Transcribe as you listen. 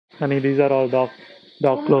Honey, these are all dog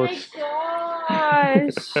clothes. Oh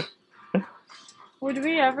my gosh! Would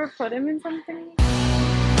we ever put him in something?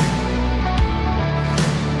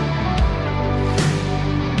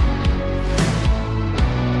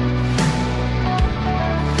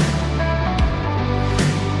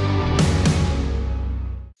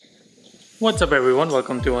 What's up everyone?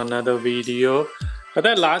 Welcome to another video. पता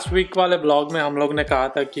है last week वाले blog में हम लोग ने कहा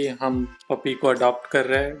था कि हम पपी को अडॉप्ट कर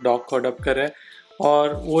रहे हैं, डॉग को अडॉप्ट कर रहे हैं,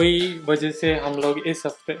 और वही वजह से हम लोग इस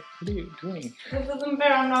हफ्ते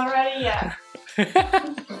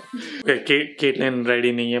केटलिन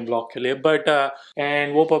रेडी नहीं है ब्लॉग के लिए, बट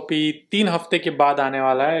एंड वो पपी 3 हफ्ते के बाद आने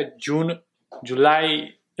वाला है, जुलाई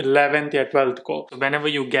 11th या 12th को. Whenever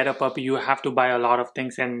you get a puppy, you have to buy a lot of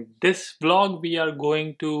things, and this vlog we are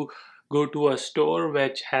going to go to a store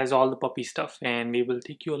which has all the puppy stuff and we will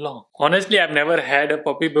take you along. Honestly, I've never had a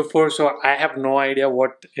puppy before, so I have no idea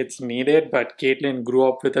what it's needed, but Kaitlyn grew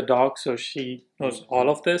up with a dog, so she knows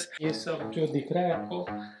all of this. ये सब जो दिख रहा है आपको,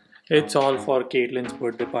 it's all for Kaitlyn's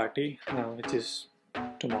birthday party, which is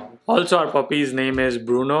tomorrow. Also, our puppy's name is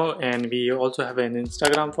Bruno and we also have an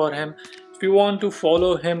Instagram for him. If you want to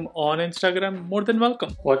follow him on Instagram, more than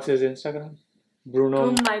welcome. What's his Instagram? Bruno.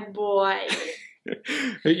 Oh my boy.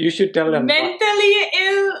 You should tell them. Mentally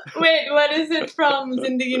ill. Wait, what is it from?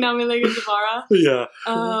 Zindagi Na Milega Dobara? Yeah.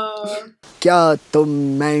 क्या तुम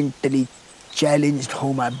mentally challenged हो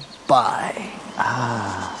my boy?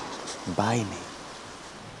 Boy नहीं.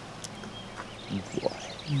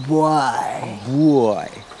 Boy.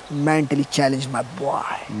 Mentally challenged my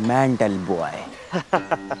boy. Mental boy.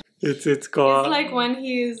 It's called. It's like when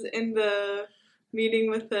he's in the meeting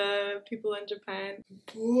with the people in Japan.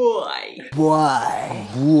 Boy.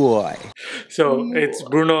 So it's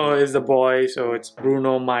Bruno is the boy, so it's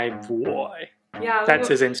Bruno my boy. Yeah, That's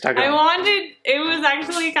his Instagram. It was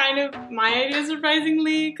actually kind of my idea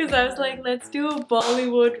surprisingly, because I was like, let's do a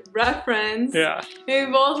Bollywood reference. Yeah. We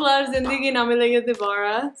both love Zindagi Na Milega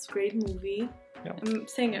Dobara. It's a great movie. Yep. I'm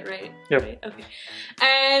saying it right? Yep. Right? Okay.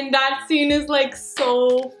 And that scene is like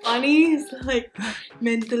so funny. It's like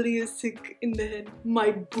mentally sick in the head. My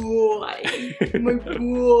boy. My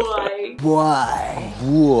boy.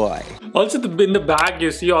 Boy. Also, in the bag you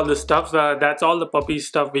see all the stuff. That's all the puppy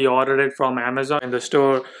stuff. We ordered it from Amazon. In the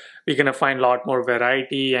store, we're gonna find a lot more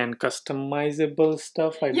variety and customizable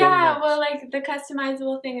stuff. I don't know. Well, like the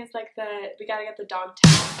customizable thing is like we gotta get the dog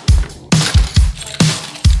tag.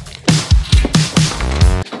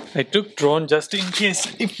 I took drone just in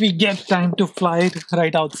case if we get time to fly it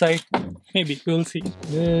right outside. Maybe we'll see.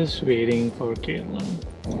 Just waiting for Kaitlyn.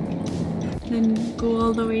 Then go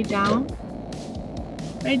all the way down.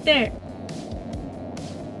 Right there.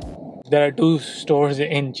 There are 2 stores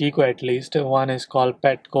in Chico at least. One is called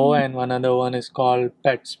Petco and one other one is called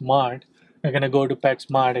PetSmart. We're gonna go to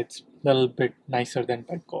PetSmart. It's a little bit nicer than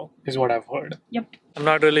Petco, is what I've heard. Yep. I'm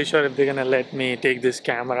not really sure if they're gonna let me take this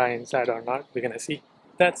camera inside or not. We're gonna see.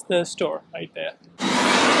 That's the store right there.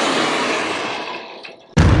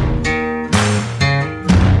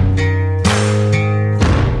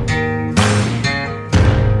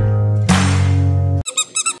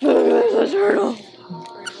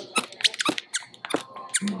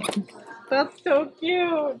 That's so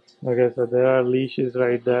cute. Okay, so there are leashes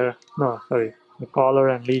right there. No, sorry. The collar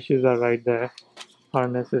and leashes are right there.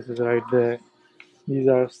 Harnesses is right there. These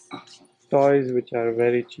are toys which are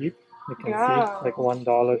very cheap. You can see like $1,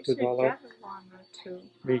 $2.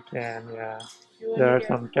 We can, yeah. There are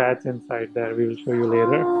some cats inside there. We will show you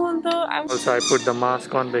later. Also, I put the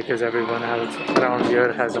mask on because everyone else around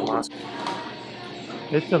here has a mask.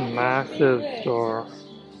 It's a massive store.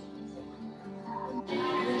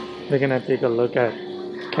 We're gonna take a look at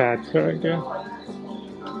cats right here.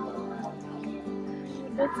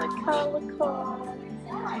 It's a calico.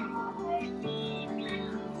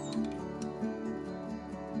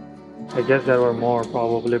 I guess there were more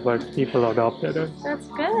probably, but people adopted it. That's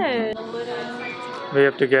good. We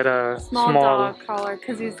have to get a small dog collar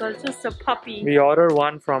because he's just a puppy. We ordered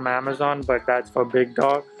one from Amazon, but that's for big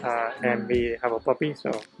dog, and we have a puppy,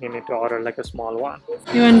 so we need to order like a small one.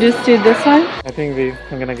 You want to just do this one? I think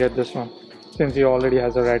I'm gonna get this one since he already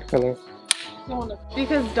has a red color.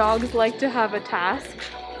 Because dogs like to have a task.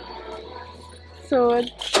 So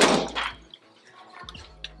it's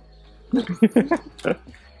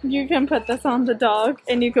you can put this on the dog,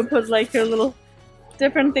 and you can put like your little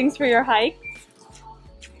different things for your hike.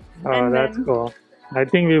 Oh, that's cool. I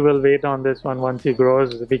think we will wait on this one. Once he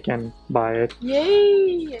grows, we can buy it.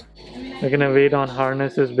 Yay! We're gonna wait on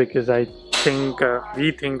harnesses because I think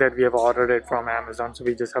we think that we have ordered it from Amazon, so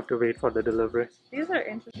we just have to wait for the delivery. These are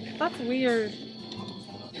interesting. That's weird.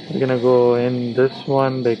 We're gonna go in this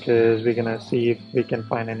one because we're gonna see if we can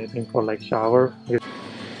find anything for like shower.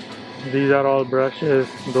 These are all brushes,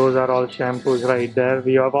 those are all shampoos right there.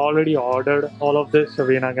 We have already ordered all of this, so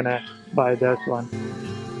we're not gonna buy this one.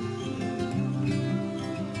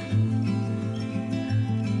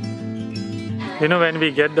 You know, when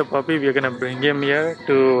we get the puppy, we're gonna bring him here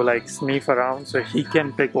to like sniff around so he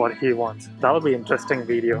can pick what he wants. That'll be an interesting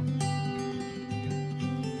video.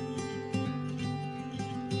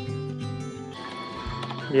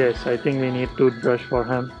 Yes, I think we need toothbrush for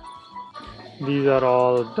him. These are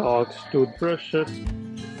all dogs' toothbrushes.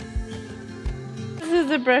 This is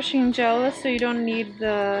the brushing gel, so you don't need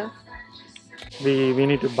the... We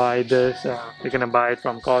need to buy this. We're gonna buy it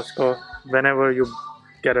from Costco. Whenever you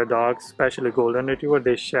get a dog, especially golden retriever,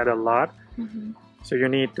 they shed a lot. So you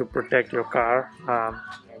need to protect your car.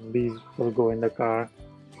 And these will go in the car.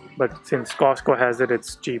 But since Costco has it,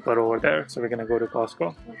 it's cheaper over there. So we're gonna go to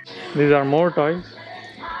Costco. These are more toys.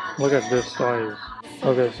 Look at this toys.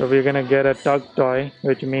 Okay, so we're gonna get a tug toy,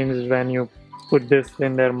 which means when you put this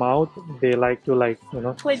in their mouth, they like to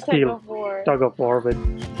Play steal, tug of war with.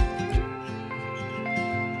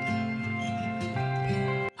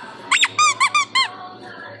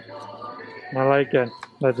 I like it.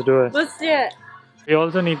 Let's do it. Let's do it. We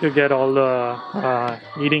also need to get all the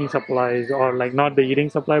eating supplies, or like not the eating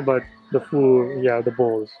supply, but the food. Yeah, the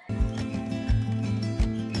bowls.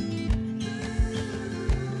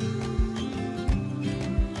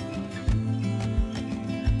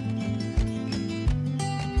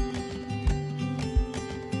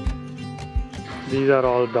 These are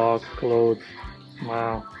all dog clothes.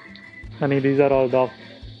 Wow. Honey, these are all dog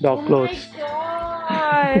clothes. Oh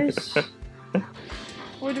my gosh.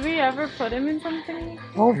 Would we ever put him in something?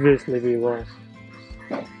 Obviously we will.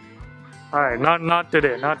 Alright, not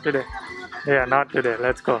today, not today. Yeah, not today.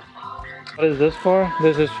 Let's go. What is this for?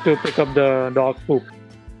 This is to pick up the dog poop.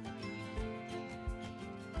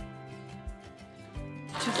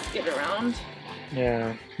 Just get around.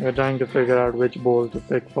 Yeah, we're trying to figure out which bowl to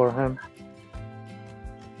pick for him.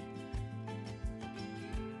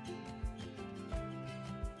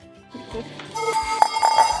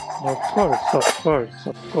 Of course.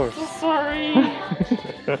 Sorry.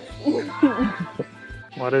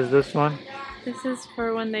 What is this one? This is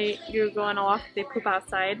for when you're going to walk, they poop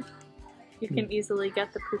outside. You can easily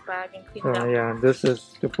get the poop bag and clean it up. Yeah, this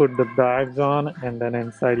is to put the bags on, and then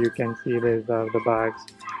inside you can see there's the bags.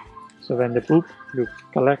 So when they poop, you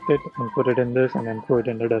collect it and put it in this and then throw it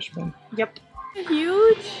in the dustbin. Yep.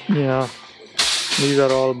 Huge. Yeah. These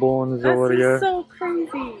are all bones over here. This is so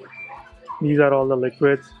crazy. These are all the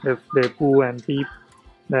liquids. If they poo and peep,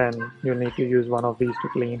 then you need to use one of these to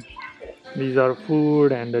clean. These are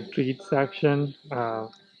food and the treat section.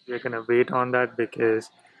 We're gonna wait on that because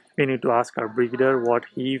we need to ask our breeder what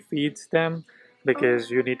he feeds them, because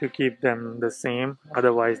you need to keep them the same,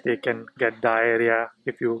 otherwise they can get diarrhea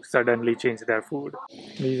if you suddenly change their food.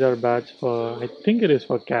 These are bags for, I think it is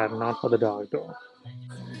for cat, not for the dog though.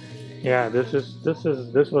 Yeah, this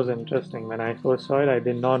was interesting. When I first saw it, I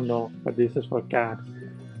did not know, but this is for cat.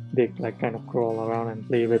 They like kind of crawl around and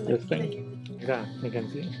play with this thing. Yeah, you can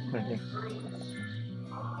see right here.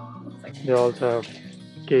 They also have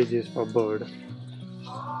cages for bird.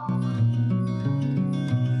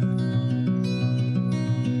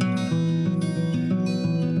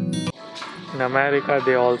 In America,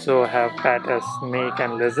 they also have pet as snake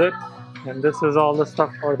and lizard, and this is all the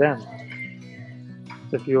stuff for them.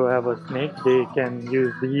 If you have a snake, they can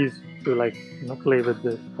use these to play with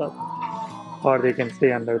this stuff, or they can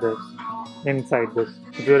stay under this, inside this.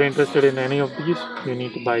 If you're interested in any of these, you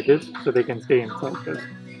need to buy this so they can stay inside this.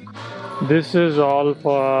 This is all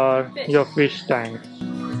for your fish tank.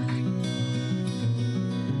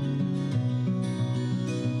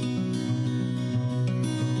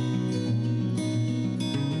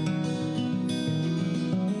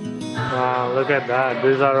 Wow, look at that.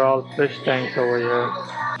 These are all fish tanks over here.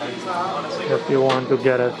 If you want to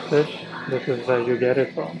get a fish, this is where you get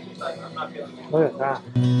it from. Look at that.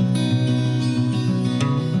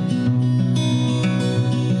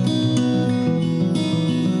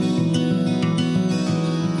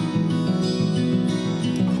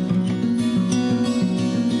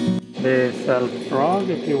 They sell frog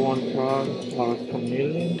if you want frog, or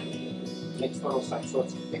chameleon.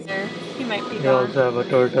 He might be They gone. also have a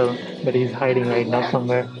turtle, but he's hiding right now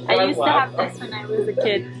somewhere. I used to have this when I was a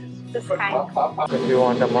kid. This kind. If you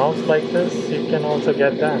want a mouse like this, you can also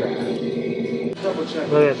get that.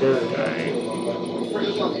 Look at this guy.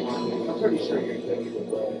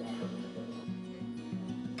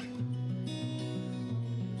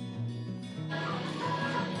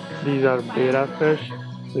 These are betta fish.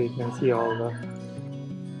 so you can see all the.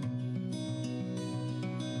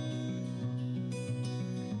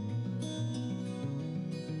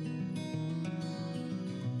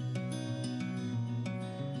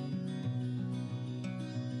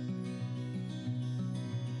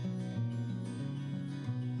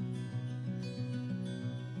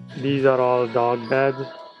 These are all dog beds,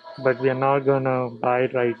 but we are not gonna buy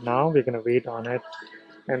it right now. We're gonna wait on it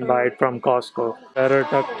and buy it from Costco. Better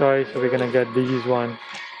tuck toys, so we're gonna get these ones.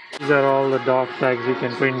 These are all the dog tags. You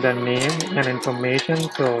can print their name and information,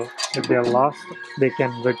 so if they're lost, they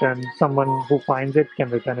can return. Someone who finds it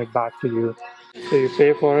can return it back to you. So you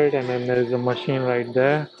pay for it, and then there's a machine right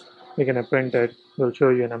there. We're gonna print it. We'll show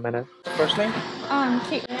you in a minute. First name?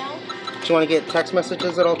 Kaitlyn. Do you want to get text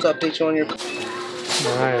messages at all to update you on your...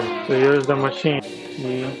 Alright, so here's the machine.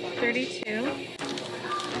 32.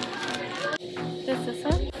 Just this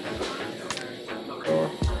one?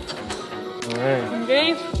 Alright.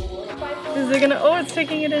 Okay. Is it gonna, oh, it's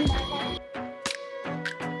taking it in.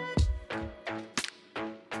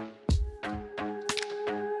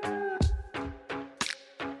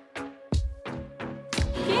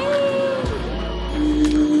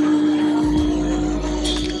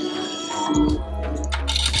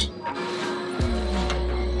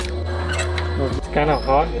 It's kind of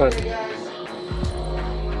hot, but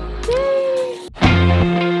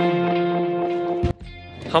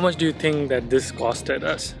how much do you think that this costed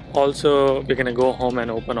us? Also, we're gonna go home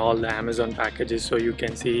and open all the Amazon packages so you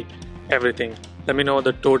can see everything. Let me know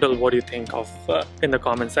the total, what do you think of in the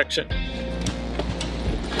comment section.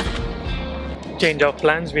 Change of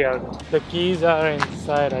plans, the keys are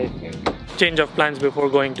inside, I think. Change of plans before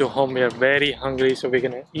going to home. We are very hungry, so we're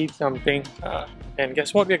gonna eat something. And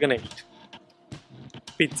guess what we're gonna eat?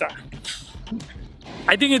 Pizza.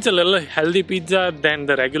 I think it's a little healthy pizza than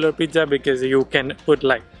the regular pizza because you can put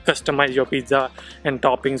like customize your pizza and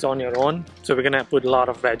toppings on your own. So we're gonna put a lot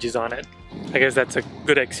of veggies on it. I guess that's a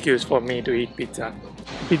good excuse for me to eat pizza.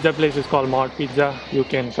 Pizza place is called Mod Pizza. You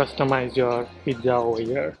can customize your pizza over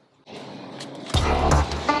here.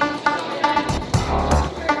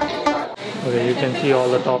 Okay, you can see all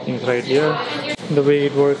the toppings right here. The way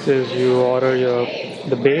it works is you order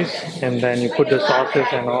the base and then you put the sauces,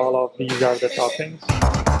 and all of these are the toppings.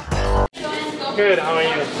 Good, how are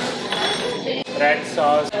you? Red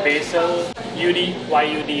sauce, basil, Yudi,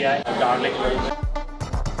 Y-U-D-I, garlic version.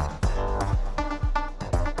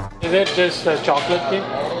 Is it just a chocolate cake?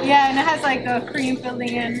 Yeah, and it has like a cream filling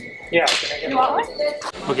in. Yeah. You want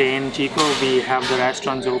one? Okay, in Chico we have the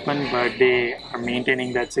restaurants open, but they are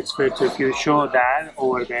maintaining that 6 feet. So if you show that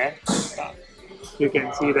over there, you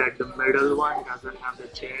can see that the middle one doesn't have the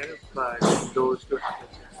chair, but those two have the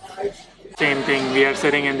chair. Same thing, we are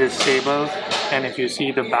sitting in this table, and if you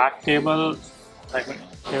see the back table, like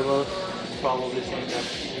table, probably saying that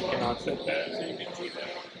you cannot sit there, so you can see that.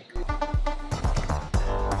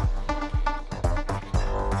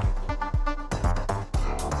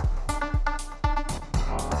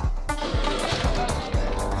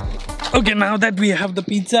 Okay, now that we have the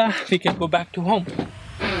pizza, we can go back to home.